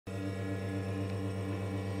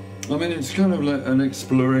I mean, it's kind of like an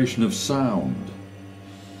exploration of sound,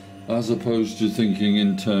 as opposed to thinking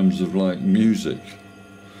in terms of like music.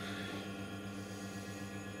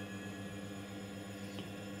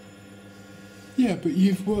 Yeah, but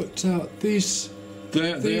you've worked out these.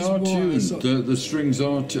 They are tuned. The strings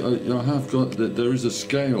are. I have got that. There is a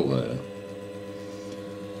scale there.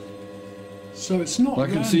 So it's not. I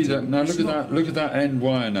can see that now. Look at that. Look at that end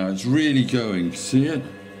wire now. It's really going. See it?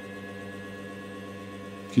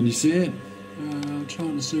 Can you see it? I'm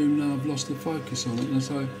trying to zoom now. I've lost the focus on it. And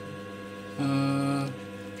so.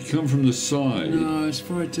 If you come from the side. No, it's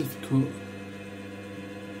very difficult.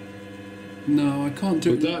 No, I can't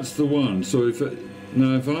do it. But that's the one. So if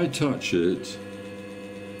I touch it,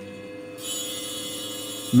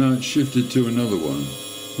 now it's shifted to another one.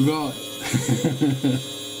 Right.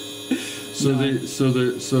 So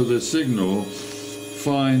the signal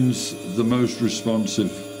finds the most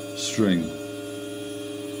responsive string.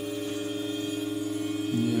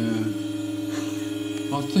 Yeah.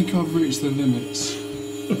 I think I've reached the limits.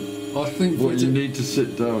 I think. Well, you need to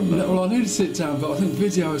sit down now. No, well, I need to sit down, but I think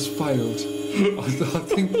video has failed.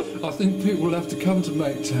 I think people will have to come to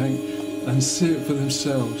Maketank and see it for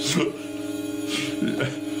themselves.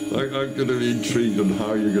 I'm going to be intrigued on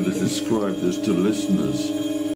how you're going to describe this to listeners.